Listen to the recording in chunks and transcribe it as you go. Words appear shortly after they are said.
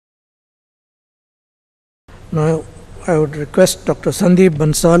Now, I would request Dr. Sandeep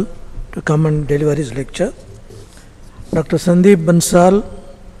Bansal to come and deliver his lecture. Dr. Sandeep Bansal,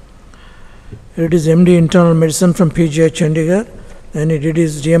 he did his MD Internal Medicine from PGI Chandigarh, then he did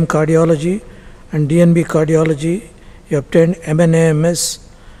his GM Cardiology and DNB Cardiology. He obtained MNAMS,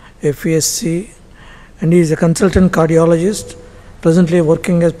 FESC, and he is a consultant cardiologist, presently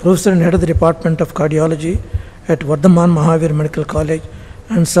working as professor and head of the Department of Cardiology at Vardhaman Mahavir Medical College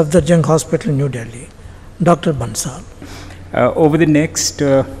and Safdarjung Hospital, New Delhi. Dr. Bansal. Over the next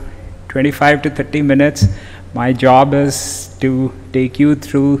 25 to 30 minutes, my job is to take you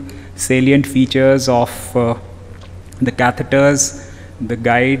through salient features of the catheters, the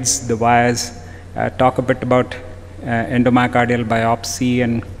guides, the wires, talk a bit about endomyocardial biopsy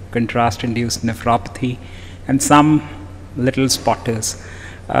and contrast-induced nephropathy, and some little spotters.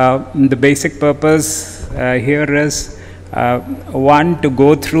 The basic purpose here is one, to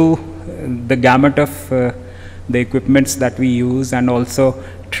go through the gamut of the equipments that we use, and also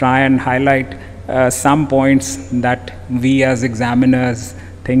try and highlight some points that we as examiners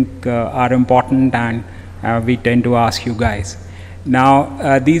think are important, and we tend to ask you guys.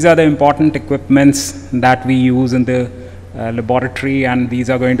 Now, these are the important equipments that we use in the laboratory, and these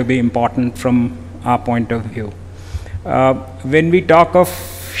are going to be important from our point of view. When we talk of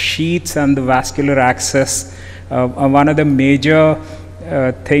sheaths and the vascular access, one of the major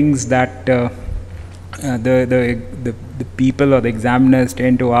things that the people or the examiners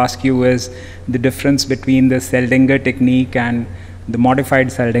tend to ask you is the difference between the Seldinger technique and the modified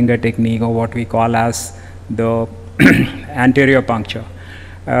Seldinger technique, or what we call as the anterior puncture.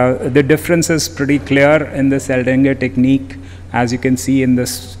 The difference is pretty clear in the Seldinger technique. As you can see in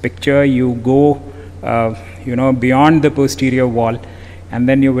this picture, you go beyond the posterior wall, and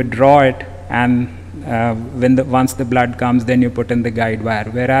then you withdraw it, and once the blood comes, then you put in the guide wire.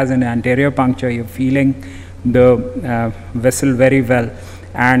 Whereas in anterior puncture, you're feeling the vessel very well,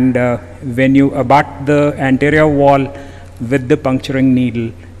 and when you abut the anterior wall with the puncturing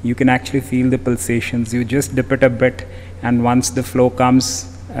needle, you can actually feel the pulsations. You just dip it a bit, and once the flow comes,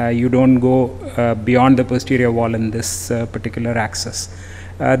 you don't go beyond the posterior wall in this particular axis.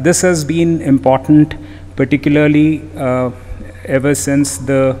 This has been important, particularly ever since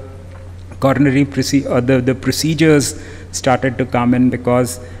the coronary the procedures started to come in,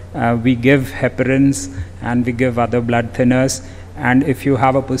 because we give heparins and we give other blood thinners, and if you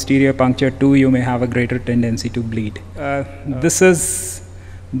have a posterior puncture too, you may have a greater tendency to bleed. This is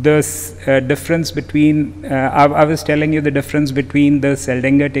the difference between, I was telling you the difference between the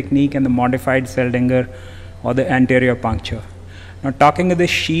Seldinger technique and the modified Seldinger, or the anterior puncture. Now, talking of the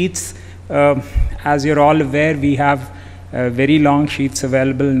sheaths, as you're all aware, we have very long sheaths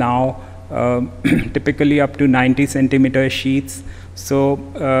available now, typically up to 90 centimeter sheaths.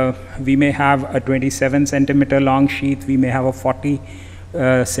 So we may have a 27 centimeter long sheath, we may have a 40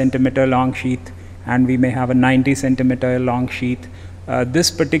 centimeter long sheath, and we may have a 90 centimeter long sheath.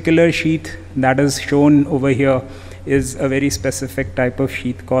 This particular sheath that is shown over here is a very specific type of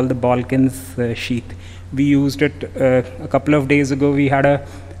sheath called the Balkin's sheath. We used it a couple of days ago. We had a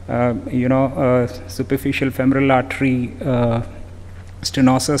superficial femoral artery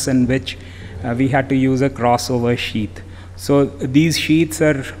stenosis in which we had to use a crossover sheath. So these sheaths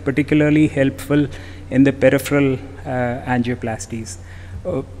are particularly helpful in the peripheral angioplasties.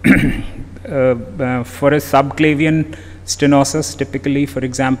 For a subclavian stenosis, typically, for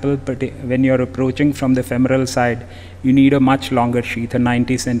example, when you're approaching from the femoral side, you need a much longer sheath, a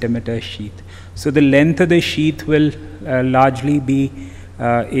 90 centimeter sheath. So the length of the sheath will largely be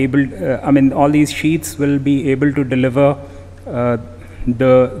all these sheaths will be able to deliver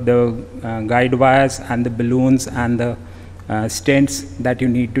the guide wires and the balloons and the stents that you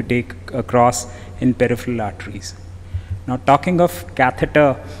need to take across in peripheral arteries. Now, talking of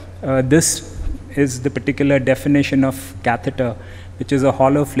catheter, this is the particular definition of catheter, which is a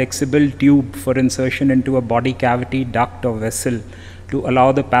hollow flexible tube for insertion into a body cavity, duct or vessel to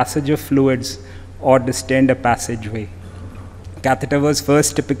allow the passage of fluids or distend a passageway. Catheter was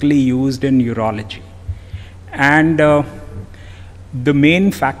first typically used in urology, and the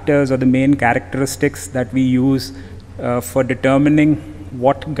main factors or the main characteristics that we use for determining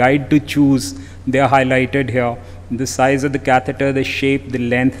what guide to choose, they are highlighted here. The size of the catheter, the shape, the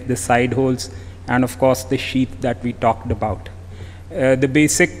length, the side holes, and of course the sheath that we talked about. The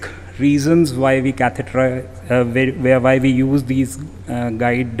basic reasons why we why we use these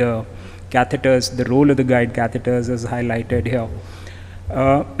guide catheters, the role of the guide catheters is highlighted here.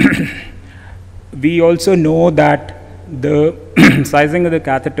 We also know that the sizing of the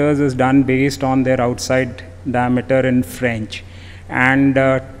catheters is done based on their outside diameter in French, and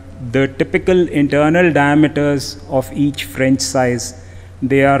the typical internal diameters of each French size,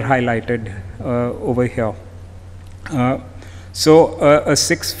 they are highlighted over here. So a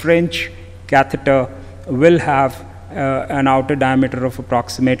 6 French catheter will have an outer diameter of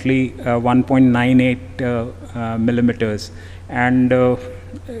approximately 1.98 millimeters. And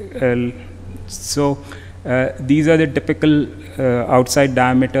so these are the typical outside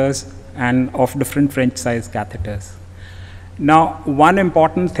diameters and of different French size catheters. Now, one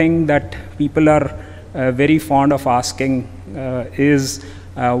important thing that people are very fond of asking is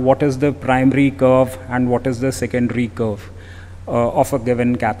what is the primary curve and what is the secondary curve of a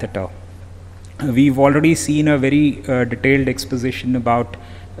given catheter. We've already seen a very detailed exposition about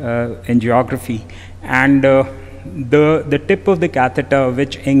angiography, and the tip of the catheter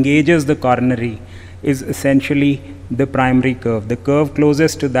which engages the coronary is essentially the primary curve. The curve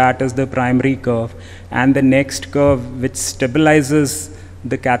closest to that is the primary curve, and the next curve which stabilizes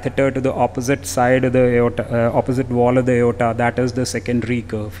the catheter to the opposite side of the aorta, opposite wall of the aorta, that is the secondary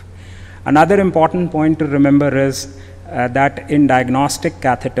curve. Another important point to remember is that in diagnostic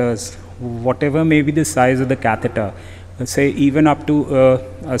catheters, whatever may be the size of the catheter, say even up to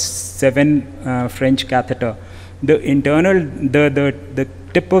a 7 French catheter, the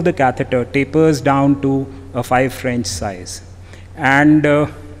tip of the catheter tapers down to a 5 French size. And the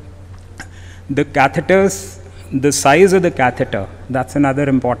catheters, the size of the catheter, that's another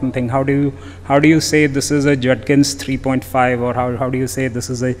important thing. How do you say this is a Judkins 3.5, or how do you say this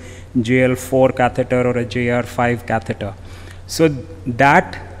is a JL4 catheter or a JR5 catheter? So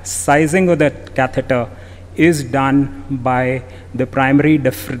that sizing of that catheter is done by the primary,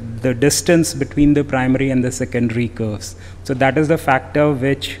 the distance between the primary and the secondary curves. So that is the factor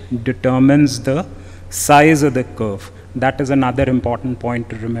which determines the size of the curve. That is another important point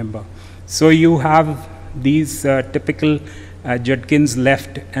to remember. So you have these typical Judkins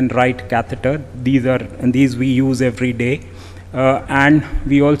left and right catheter. These we use every day. And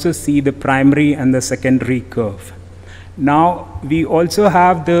we also see the primary and the secondary curve. Now, we also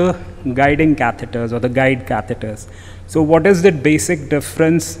have the guiding catheters or the guide catheters. So what is the basic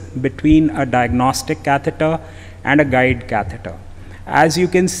difference between a diagnostic catheter and a guide catheter? As you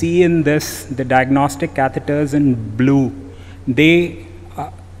can see in this, the diagnostic catheters in blue, they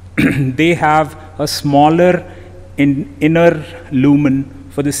have a smaller inner lumen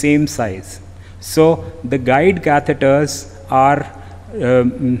for the same size. So the guide catheters are,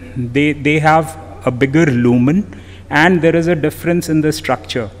 they have a bigger lumen, and there is a difference in the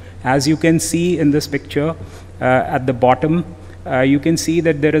structure. As you can see in this picture at the bottom, you can see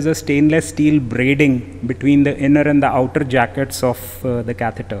that there is a stainless steel braiding between the inner and the outer jackets of the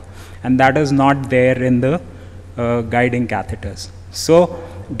catheter, and that is not there in the guiding catheters. So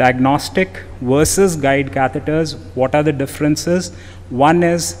diagnostic versus guide catheters, what are the differences? One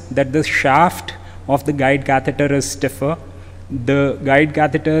is that the shaft of the guide catheter is stiffer. The guide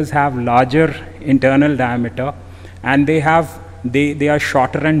catheters have larger internal diameter, and they are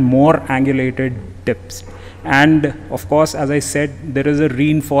shorter and more angulated tips. And of course, as I said, there is a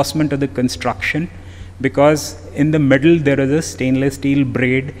reinforcement of the construction, because in the middle there is a stainless steel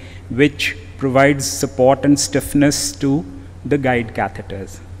braid which provides support and stiffness to the guide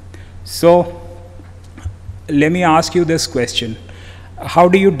catheters. So let me ask you this question: how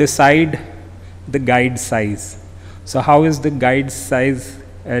do you decide the guide size? So how is the guide size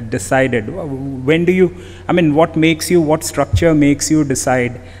decided? When do you, what structure makes you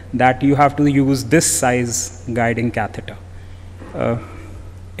decide that you have to use this size guiding catheter?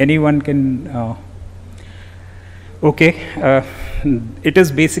 Anyone can, okay. It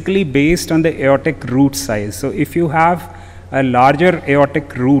is basically based on the aortic root size. So if you have a larger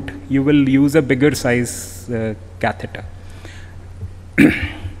aortic root, you will use a bigger size catheter.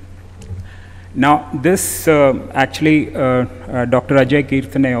 Now, this actually Dr. Ajay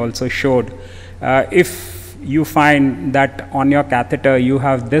Kirtane also showed. If you find that on your catheter you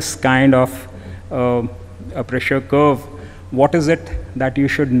have this kind of a pressure curve, what is it that you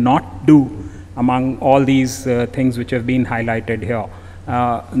should not do among all these things which have been highlighted here?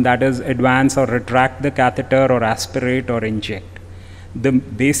 That is, advance or retract the catheter, or aspirate or inject. The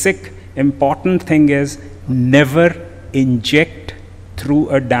basic important thing is never inject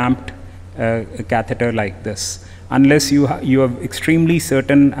through a damped catheter like this, unless you are extremely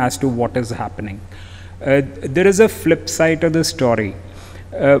certain as to what is happening. There is a flip side to the story.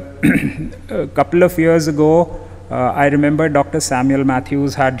 A couple of years ago, I remember Dr. Samuel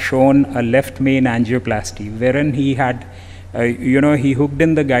Matthews had shown a left main angioplasty, wherein he had, he hooked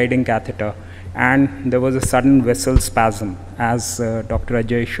in the guiding catheter, and there was a sudden vessel spasm, as Dr.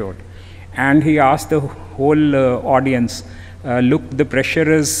 Ajay showed. And he asked the whole audience look, the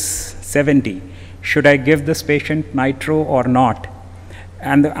pressure is 70. Should I give this patient nitro or not?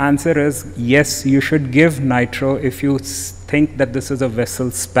 And the answer is yes, you should give nitro if you think that this is a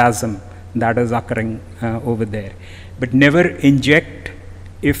vessel spasm that is occurring over there. But never inject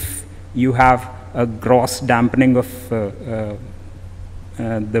if you have a gross dampening of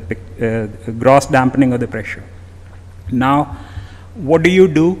gross dampening of the pressure. Now, what do you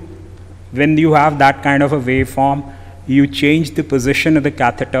do when you have that kind of a waveform? You change the position of the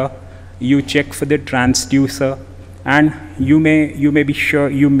catheter, you check for the transducer, and you may be sure,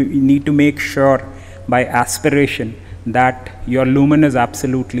 you need to make sure by aspiration that your lumen is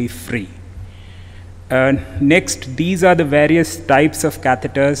absolutely free. Next, these are the various types of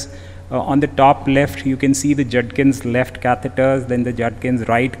catheters. On the top left, you can see the Judkins left catheters, then the Judkins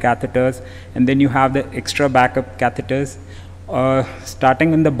right catheters, and then you have the extra backup catheters.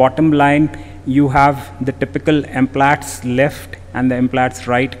 Starting in the bottom line, you have the typical Emplatz left and the Emplatz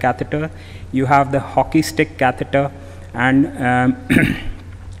right catheter. You have the hockey stick catheter, and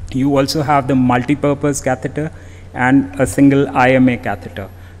you also have the multi-purpose catheter and a single IMA catheter.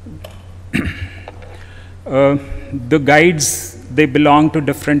 The guides, they belong to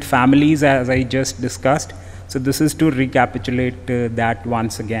different families, as I just discussed. So this is to recapitulate that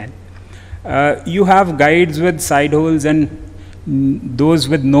once again. You have guides with side holes and those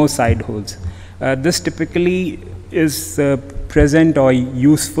with no side holes. This typically is present or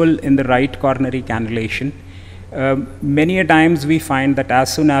useful in the right coronary cannulation. Many a times we find that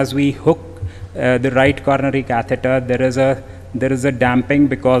as soon as we hook the right coronary catheter, there is a damping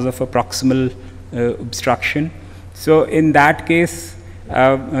because of a proximal obstruction. So in that case,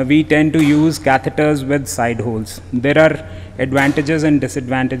 we tend to use catheters with side holes. There are advantages and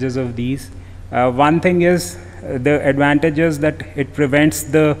disadvantages of these. One thing is the advantage is that it prevents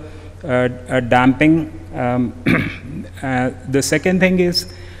the damping. The second thing is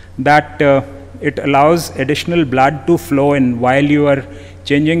that it allows additional blood to flow in while you are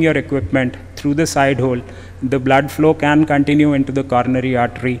changing your equipment through the side hole. The blood flow can continue into the coronary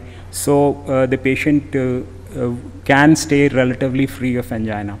artery, so the patient can stay relatively free of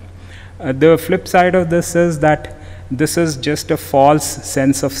angina. The flip side of this is that this is just a false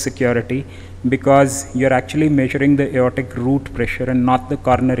sense of security, because you're actually measuring the aortic root pressure and not the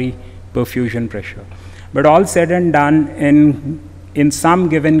coronary perfusion pressure. But all said and done, in some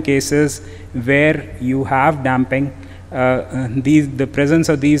given cases where you have damping, the presence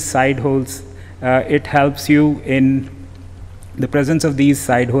of these side holes, it helps you in the presence of these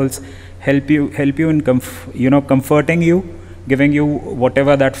side holes help you in comforting you, giving you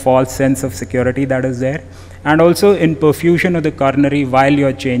whatever that false sense of security that is there, and also in perfusion of the coronary while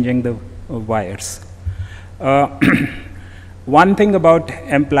you're changing the wires. One thing about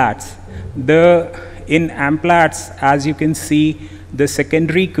Emplatz, in Emplatz, as you can see, the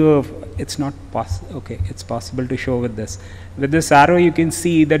secondary curve, it's not possible, okay, it's possible to show with this. With this arrow, you can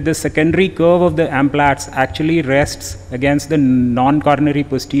see that the secondary curve of the Emplatz actually rests against the non-coronary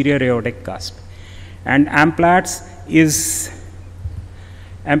posterior aortic cusp. And Emplatz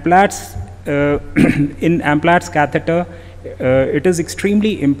in Emplatz catheter, it is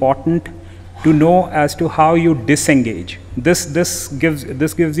extremely important to know as to how you disengage. This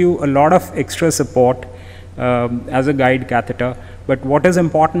gives you a lot of extra support as a guide catheter, but what is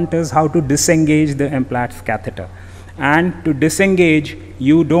important is how to disengage the Emplatz catheter. And to disengage,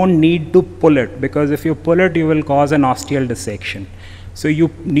 you don't need to pull it, because if you pull it, you will cause an ostial dissection. So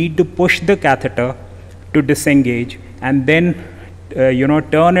you need to push the catheter to disengage, and then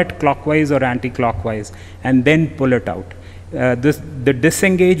turn it clockwise or anti-clockwise, and then pull it out. The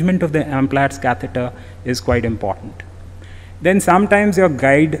disengagement of the Emplatz catheter is quite important. Then sometimes your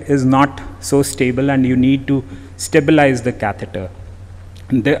guide is not so stable and you need to stabilize the catheter.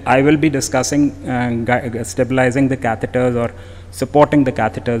 I will be discussing stabilizing the catheters or supporting the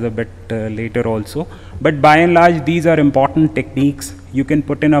catheters a bit later also. But by and large, these are important techniques. You can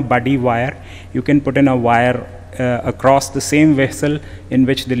put in a buddy wire. You can put in a wire across the same vessel in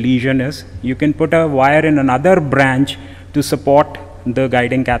which the lesion is. You can put a wire in another branch to support the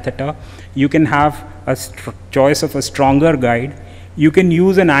guiding catheter. You can have a choice of a stronger guide. You can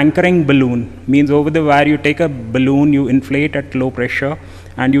use an anchoring balloon, means over the wire you take a balloon, you inflate at low pressure,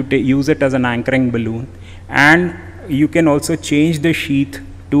 and you use it as an anchoring balloon. And you can also change the sheath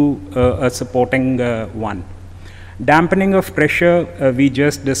to a supporting one. Dampening of pressure, we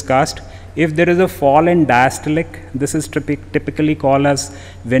just discussed. If there is a fall in diastolic, this is typically called as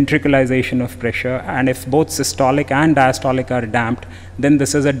ventricularization of pressure, and if both systolic and diastolic are damped, then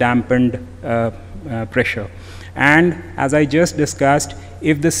this is a dampened pressure. And as I just discussed,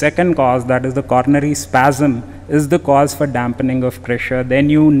 if the second cause, that is the coronary spasm, is the cause for dampening of pressure, then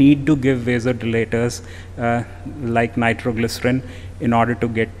you need to give vasodilators like nitroglycerin in order to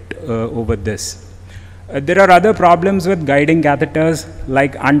get over this. There are other problems with guiding catheters,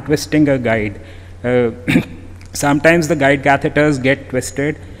 like untwisting a guide. Sometimes the guide catheters get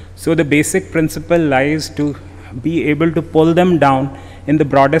twisted, so the basic principle lies to be able to pull them down in the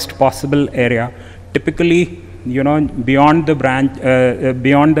broadest possible area. Typically, beyond the branch,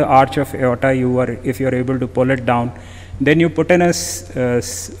 beyond the arch of aorta, if you're able to pull it down, then you put in a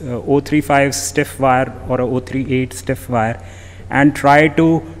 035 stiff wire or a 038 stiff wire and try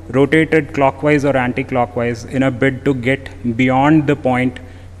to rotate it clockwise or anti-clockwise in a bid to get beyond the point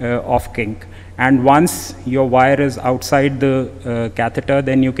of kink. And once your wire is outside the catheter,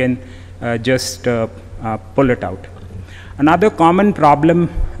 then you can just pull it out. Another common problem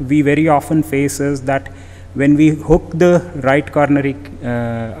we very often face is that when we hook the right coronary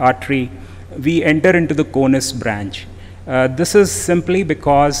artery, we enter into the conus branch. This is simply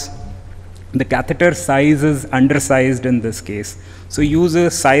because the catheter size is undersized in this case. So use a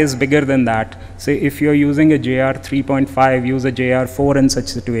size bigger than that. Say if you're using a JR 3.5, use a JR 4 in such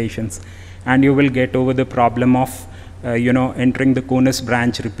situations, and you will get over the problem of entering the conus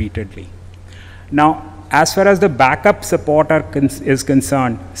branch repeatedly. Now, as far as the backup support is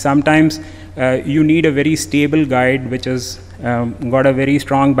concerned, sometimes you need a very stable guide which has got a very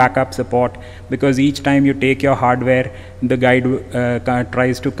strong backup support, because each time you take your hardware, the guide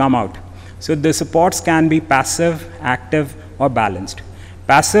tries to come out. So the supports can be passive, active, or balanced.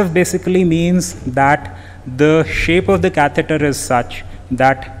 Passive basically means that the shape of the catheter is such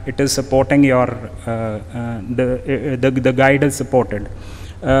that it is supporting your, the guide is supported.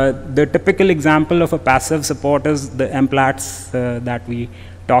 The typical example of a passive support is the Amplatz that we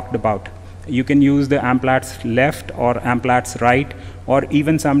talked about. You can use the Amplatz left or Amplatz right, or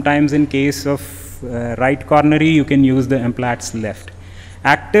even sometimes in case of right coronary, you can use the Amplatz left.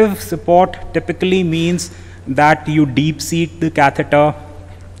 Active support typically means that you deep seat the catheter,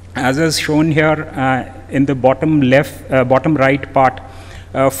 as is shown here in the bottom left, bottom right part.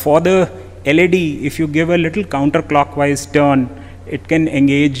 For the LED, if you give a little counterclockwise turn, it can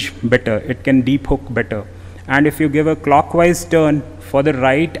engage better, it can deep hook better. And if you give a clockwise turn for the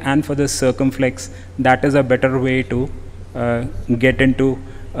right and for the circumflex, that is a better way to get into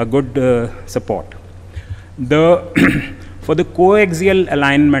a good support. For the coaxial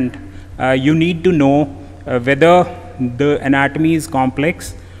alignment, you need to know whether the anatomy is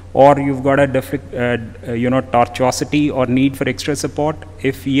complex or you've got a tortuosity or need for extra support.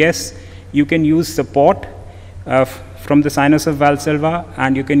 If yes, you can use support from the sinus of Valsalva,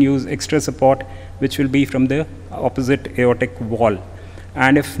 and you can use extra support which will be from the opposite aortic wall.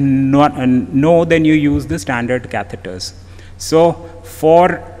 And if not, no, then you use the standard catheters. So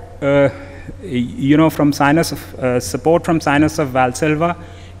for from sinus of, support from sinus of Valsalva,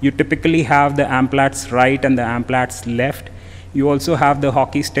 you typically have the Amplatz right and the Amplatz left. You also have the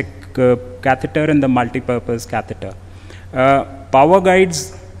hockey stick catheter and the multipurpose catheter. Power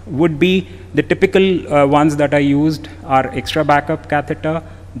guides would be the typical ones that are used are extra backup catheter,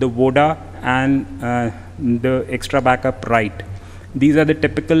 the VODA, and the extra backup right. These are the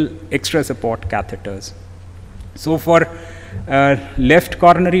typical extra support catheters. So for left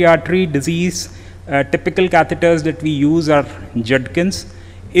coronary artery disease, typical catheters that we use are Judkins.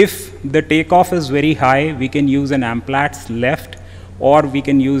 If the takeoff is very high, we can use an Amplatz left, or we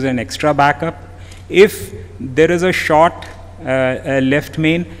can use an extra backup. If there is a short left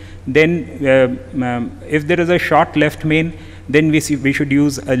main, then then we should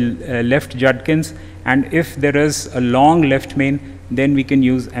use a left Judkins, and if there is a long left main, then we can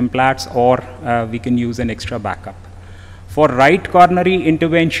use Amplatz, or we can use an extra backup. For right coronary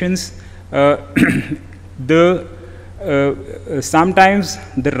interventions, sometimes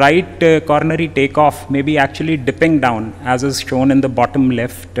the right coronary takeoff may be actually dipping down, as is shown in the bottom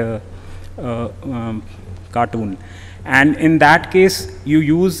left cartoon. And in that case, you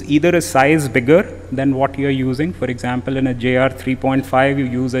use either a size bigger than what you are using. For example, in a JR 3.5, you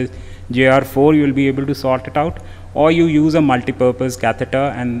use a JR 4, you will be able to sort it out, or you use a multipurpose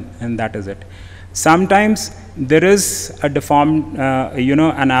catheter, and that is it. Sometimes there is a deformed,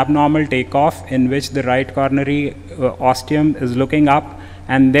 an abnormal takeoff in which the right coronary ostium is looking up,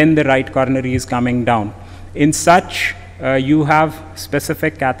 and then the right coronary is coming down. In such, you have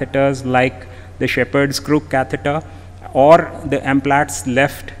specific catheters like the Shepherd's crook catheter, or the Amplatz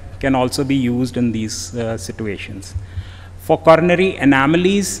left can also be used in these situations. For coronary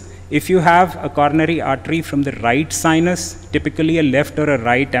anomalies, if you have a coronary artery from the right sinus, typically a left or a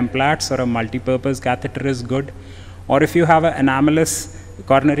right Amplatz or a multipurpose catheter is good. Or if you have an anomalous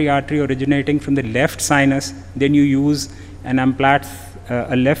coronary artery originating from the left sinus, then you use an Amplatz,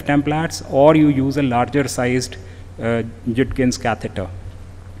 a left Amplatz, or you use a larger sized Judkins catheter.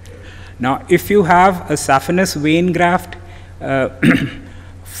 Now, if you have a saphenous vein graft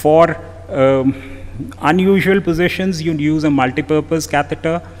for unusual positions, you use a multipurpose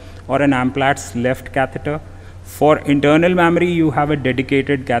catheter or an Amplatz left catheter. For internal mammary, you have a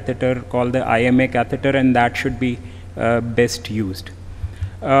dedicated catheter called the IMA catheter, and that should be best used.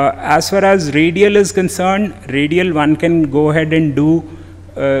 As far as radial is concerned, radial one can go ahead and do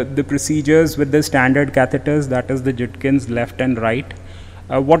the procedures with the standard catheters, that is the Judkins left and right.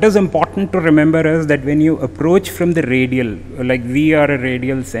 What is important to remember is that when you approach from the radial, like we are a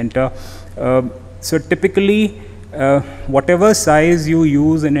radial center, so typically whatever size you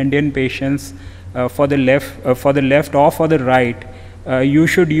use in Indian patients for the left or for the right, you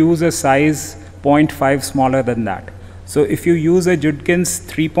should use a size 0.5 smaller than that. So if you use a Judkins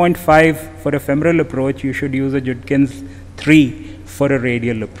 3.5 for a femoral approach, you should use a Judkins 3 for a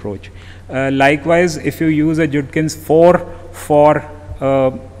radial approach. Likewise, if you use a Judkins 4 for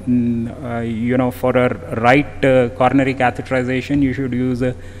for a right coronary catheterization, you should use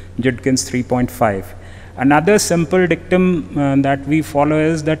a Judkins 3.5. Another simple dictum that we follow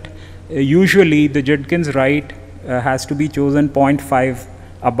is that usually the Judkins right has to be chosen 0.5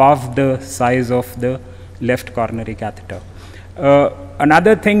 above the size of the left coronary catheter.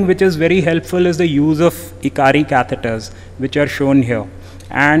 Another thing which is very helpful is the use of Ikari catheters, which are shown here.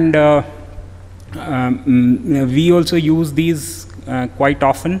 And we also use these quite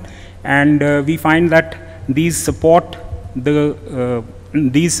often, and we find that these support the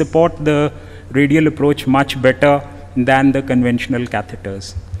radial approach much better than the conventional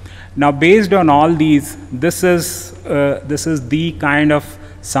catheters. Now, based on all these, this is the kind of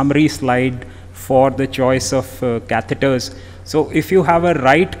summary slide for the choice of catheters. So, if you have a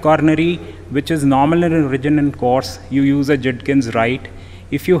right coronary which is normal in origin and course, you use a Judkins right.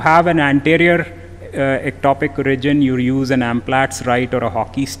 If you have an anterior ectopic origin, you use an Amplatz right or a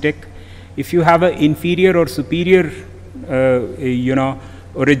hockey stick. If you have an inferior or superior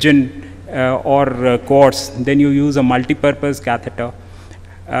origin or course, then you use a multipurpose catheter.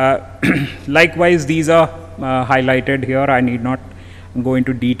 Likewise, these are highlighted here. I need not go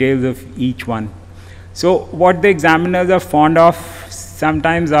into details of each one. So what the examiners are fond of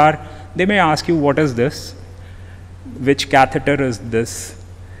sometimes are, they may ask you, what is this? Which catheter is this?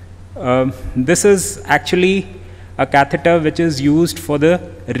 This is actually a catheter which is used for the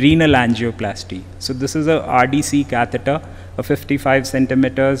renal angioplasty. So this is a RDC catheter, a 55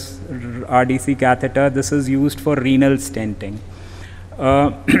 centimeters RDC catheter. This is used for renal stenting.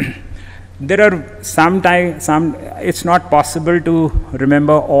 There are it's not possible to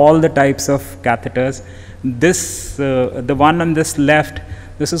remember all the types of catheters. This, the one on this left,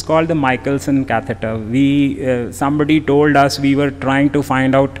 this is called the Michelson catheter. Somebody told us we were trying to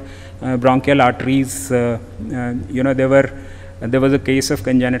find out bronchial arteries. There was a case of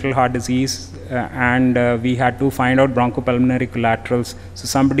congenital heart disease, and we had to find out bronchopulmonary collaterals. So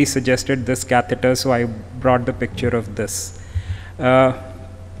somebody suggested this catheter, so I brought the picture of this.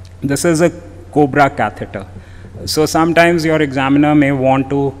 This is a Cobra catheter. So sometimes your examiner may want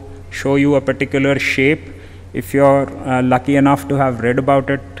to show you a particular shape. If you're lucky enough to have read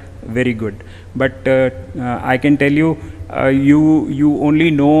about it, very good. But I can tell you, you only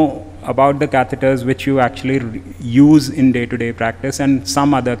know about the catheters which you actually use in day-to-day practice and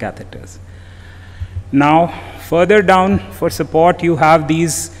some other catheters. Now, further down for support, you have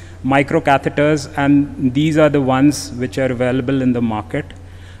these microcatheters, and these are the ones which are available in the market.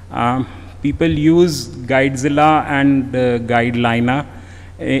 People use Guidezilla and Guideliner.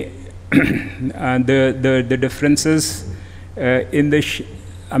 The differences in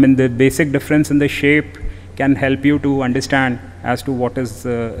the basic difference in the shape can help you to understand as to what is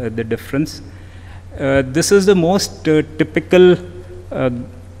the difference. This is the most typical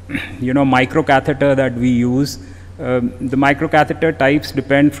microcatheter that we use. The microcatheter types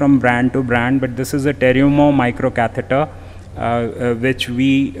depend from brand to brand, but this is a Terumo microcatheter which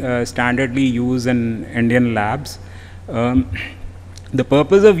we standardly use in Indian labs. The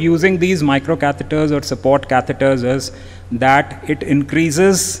purpose of using these microcatheters or support catheters is that it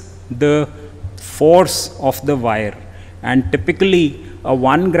increases the force of the wire, and typically a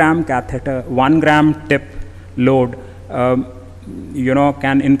 1 gram catheter, 1 gram tip load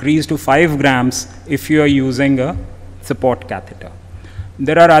can increase to 5 grams if you are using a support catheter.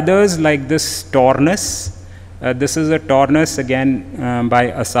 There are others like this Tornus. This is a Tornus again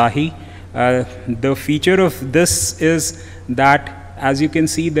by Asahi. The feature of this is that, as you can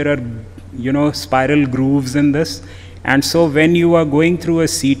see, there are spiral grooves in this. And so when you are going through a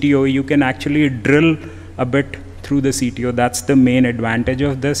CTO, you can actually drill a bit through the CTO. That's the main advantage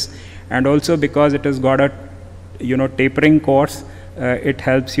of this. And also because it has got a tapering course, it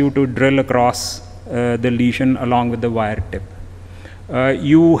helps you to drill across the lesion along with the wire tip.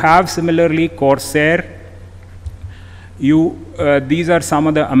 You have similarly Corsair. These are some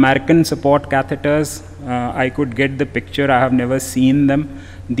of the American support catheters. I could get the picture. I have never seen them.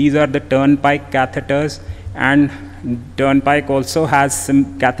 These are the Turnpike catheters, and Turnpike also has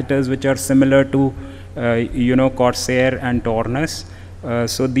some catheters which are similar to Corsair and Tornus.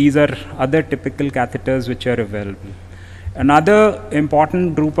 So these are other typical catheters which are available. Another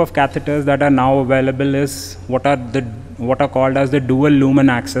important group of catheters that are now available is what are called as the dual lumen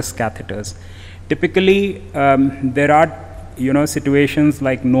access catheters. Typically, there are situations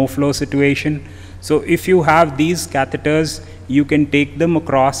like no flow situation. So if you have these catheters, you can take them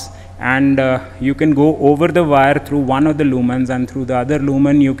across, and you can go over the wire through one of the lumens, and through the other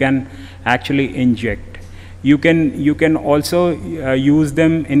lumen you can actually inject. You can also use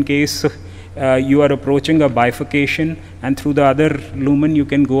them in case you are approaching a bifurcation, and through the other lumen you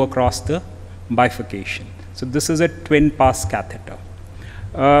can go across the bifurcation. So this is a twin pass catheter.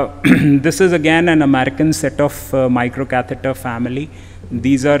 This is again an American set of microcatheter family.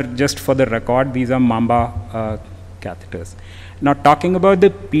 These are, just for the record, these are Mamba catheters. Now talking about the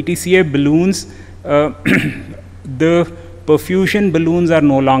PTCA balloons, the perfusion balloons are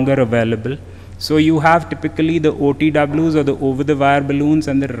no longer available. So you have typically the OTWs, or the over-the-wire balloons,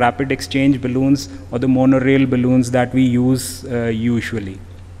 and the rapid exchange balloons, or the monorail balloons that we use usually.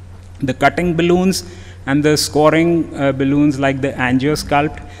 The cutting balloons and the scoring balloons like the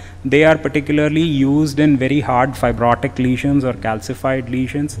angiosculpt, they are particularly used in very hard fibrotic lesions or calcified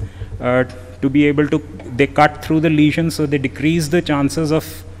lesions to be able to, they cut through the lesion, so they decrease the chances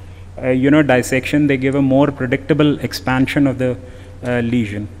of dissection. They give a more predictable expansion of the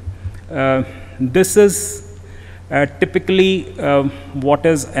lesion. This is typically what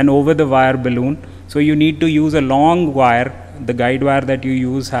is an over-the-wire balloon. So you need to use a long wire. The guide wire that you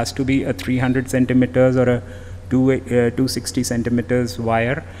use has to be a 300 centimeters or a 260 centimeters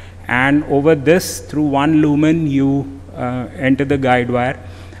wire. And over this, through one lumen, you enter the guide wire,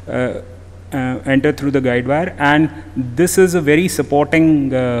 enter through the guide wire. And this is a very supporting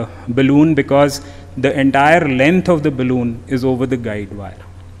balloon, because the entire length of the balloon is over the guide wire.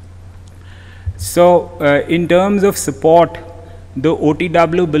 So in terms of support, the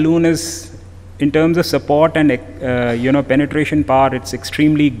OTW balloon is, in terms of support and penetration power, it's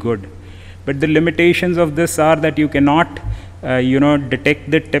extremely good. But the limitations of this are that you cannot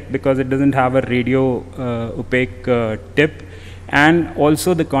detect the tip, because it doesn't have a radio opaque tip, and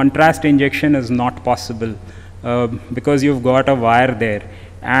also the contrast injection is not possible because you've got a wire there.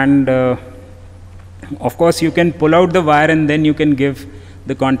 And of course you can pull out the wire and then you can give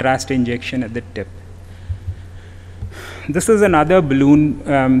the contrast injection at the tip. This is another balloon.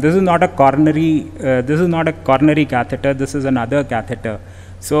 This is not a coronary. This is not a coronary catheter. This is another catheter.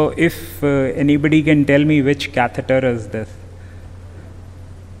 So if anybody can tell me which catheter is this?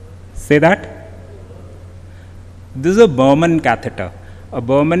 Say that. This is a Berman catheter. A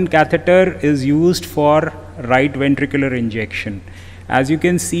Berman catheter is used for right ventricular injection. As you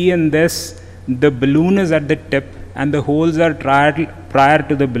can see in this, the balloon is at the tip and the holes are prior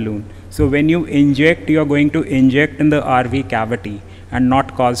to the balloon. So when you inject, you are going to inject in the RV cavity and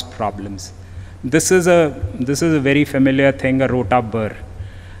not cause problems. This is a very familiar thing, a rota burr.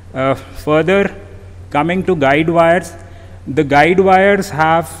 Further, coming to guide wires, the guide wires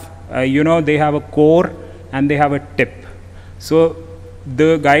have, they have a core and they have a tip. So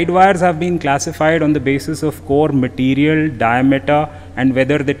the guide wires have been classified on the basis of core material, diameter, and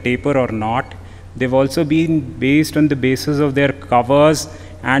whether they taper or not. They've also been based on the basis of their covers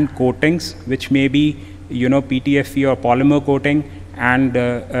and coatings, which may be, PTFE or polymer coating, and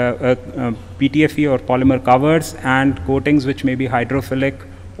PTFE or polymer covers, and coatings which may be hydrophilic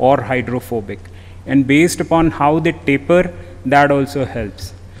or hydrophobic. And based upon how they taper, that also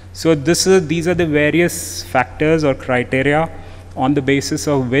helps. So these are the various factors or criteria on the basis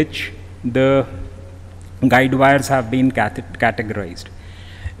of which the guide wires have been categorized.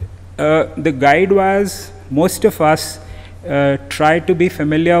 The guide wires, most of us try to be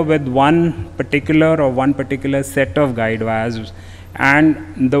familiar with one particular set of guide wires,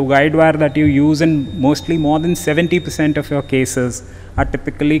 and the guide wire that you use in mostly more than 70% of your cases are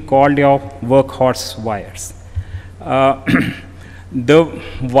typically called your workhorse wires. The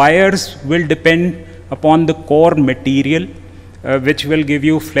wires will depend upon the core material, which will give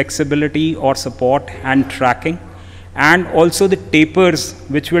you flexibility or support and tracking, and also the tapers,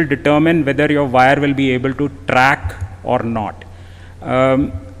 which will determine whether your wire will be able to track or not.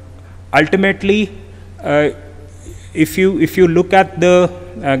 Ultimately, if you look at the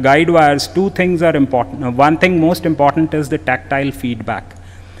guide wires, two things are important. One thing most important is the tactile feedback,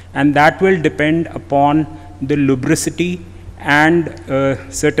 and that will depend upon the lubricity and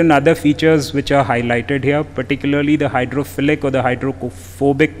certain other features which are highlighted here, particularly the hydrophilic or the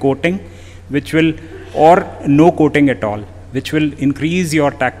hydrophobic coating, which will, or no coating at all, which will increase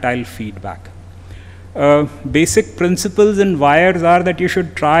your tactile feedback. Basic principles in wires are that you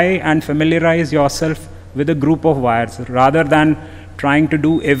should try and familiarize yourself with a group of wires rather than trying to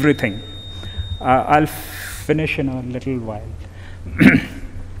do everything. I'll finish in a little while.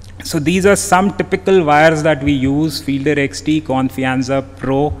 So these are some typical wires that we use: Fielder XT, Confianza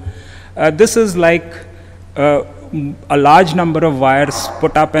Pro. This is like a large number of wires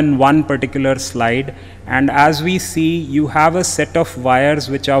put up in one particular slide, and as we see, you have a set of wires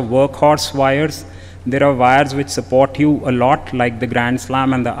which are workhorse wires. There are wires which support you a lot, like the Grand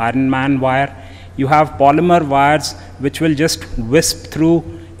Slam and the Ironman wire. You have polymer wires which will just wisp through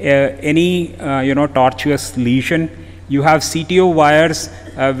any tortuous lesion. You have CTO wires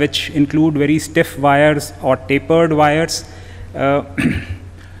which include very stiff wires or tapered wires.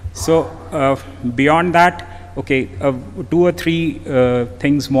 Beyond that, okay, 2 or 3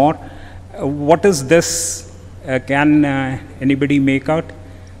 things more. What is this? Can anybody make out?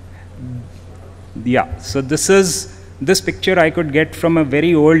 Yeah, so this picture I could get from a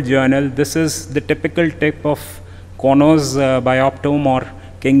very old journal. This is the typical tip of Kono's bioptome, or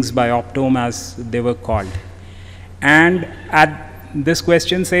King's bioptome as they were called. And this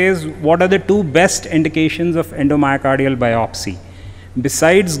question says, what are the 2 best indications of endomyocardial biopsy?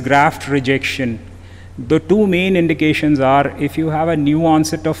 Besides graft rejection, the 2 main indications are if you have a new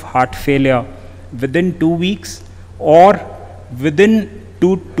onset of heart failure within 2 weeks, or within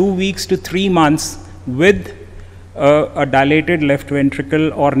 2 weeks to 3 months with a dilated left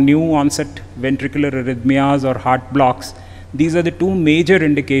ventricle or new onset ventricular arrhythmias or heart blocks. These are the 2 major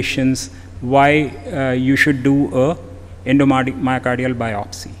indications why you should do a endomyocardial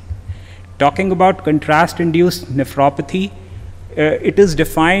biopsy. Talking about contrast-induced nephropathy, it is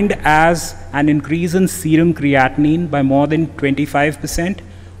defined as an increase in serum creatinine by more than 25%,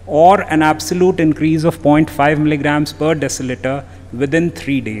 or an absolute increase of 0.5 milligrams per deciliter within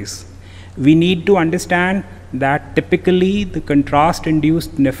 3 days. We need to understand that typically the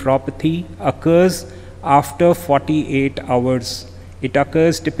contrast-induced nephropathy occurs after 48 hours. It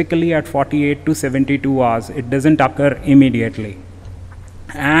occurs typically at 48 to 72 hours. It doesn't occur immediately.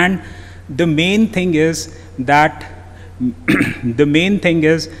 And the main thing is that the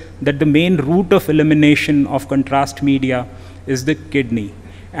main route of elimination of contrast media is the kidney.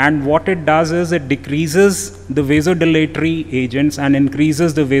 And what it does is it decreases the vasodilatory agents and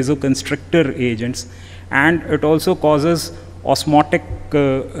increases the vasoconstrictor agents, and it also causes osmotic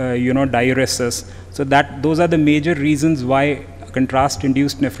diuresis. So those are the major reasons why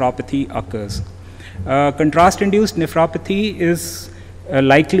contrast-induced nephropathy occurs. Contrast-induced nephropathy is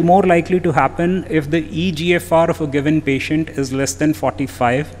more likely to happen if the eGFR of a given patient is less than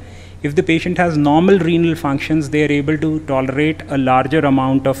 45. If the patient has normal renal functions, they are able to tolerate a larger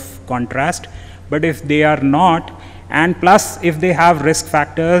amount of contrast. But if they are not, and plus if they have risk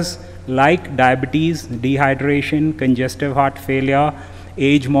factors like diabetes, dehydration, congestive heart failure,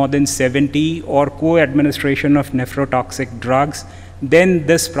 age more than 70, or co-administration of nephrotoxic drugs, then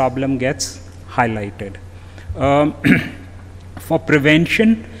this problem gets highlighted. For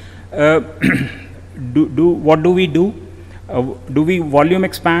prevention, what do we do? Do we volume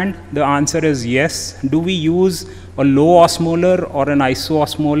expand? The answer is yes. Do we use a low osmolar or an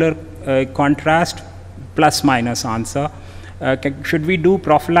isoosmolar contrast? Plus minus answer. Should we do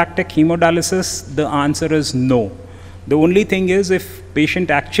prophylactic hemodialysis? The answer is no. The only thing is, if patient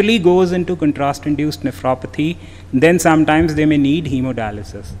actually goes into contrast-induced nephropathy, then sometimes they may need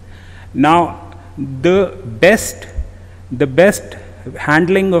hemodialysis. Now, the best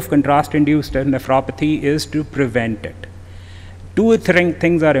handling of contrast-induced nephropathy is to prevent it. 2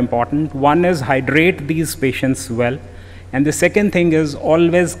 things are important. One is hydrate these patients well, and the second thing is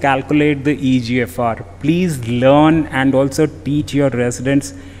always calculate the eGFR. Please learn and also teach your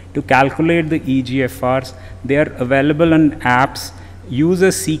residents to calculate the eGFRs. They are available on apps. Use a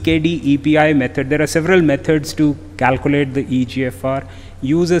CKD EPI method. There are several methods to calculate the eGFR.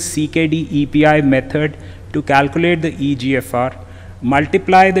 Use a CKD EPI method to calculate the eGFR.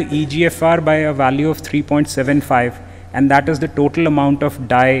 Multiply the eGFR by a value of 3.75, and that is the total amount of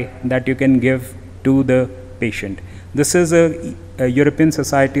dye that you can give to the patient. This is a European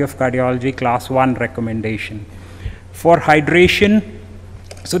Society of Cardiology Class 1 recommendation. For hydration,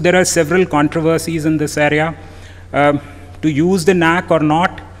 so there are several controversies in this area. To use the NAC or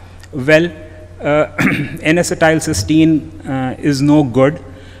not, well, N-acetylcysteine is no good.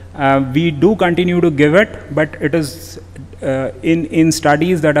 We do continue to give it, but it is in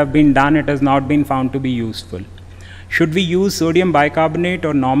studies that have been done, it has not been found to be useful. Should we use sodium bicarbonate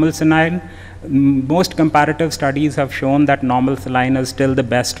or normal saline? Most comparative studies have shown that normal saline is still the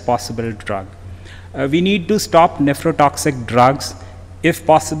best possible drug. We need to stop nephrotoxic drugs. If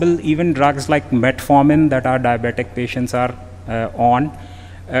possible, even drugs like metformin that our diabetic patients are on.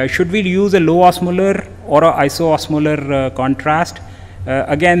 Should we use a low osmolar or a isoosmolar contrast?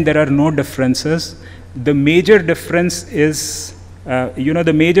 Again, there are no differences. The major difference is,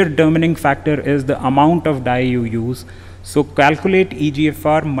 the major determining factor is the amount of dye you use. So calculate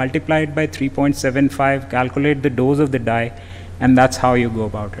EGFR, multiply it by 3.75, calculate the dose of the dye, and that's how you go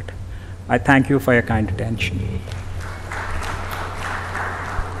about it. I thank you for your kind attention.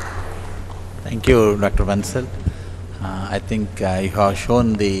 Thank you, Dr. Bansal. I think you have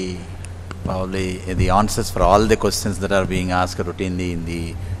shown probably the answers for all the questions that are being asked routinely in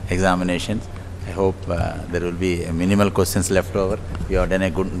the examinations. I hope there will be minimal questions left over. You have done a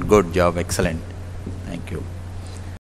good job, excellent.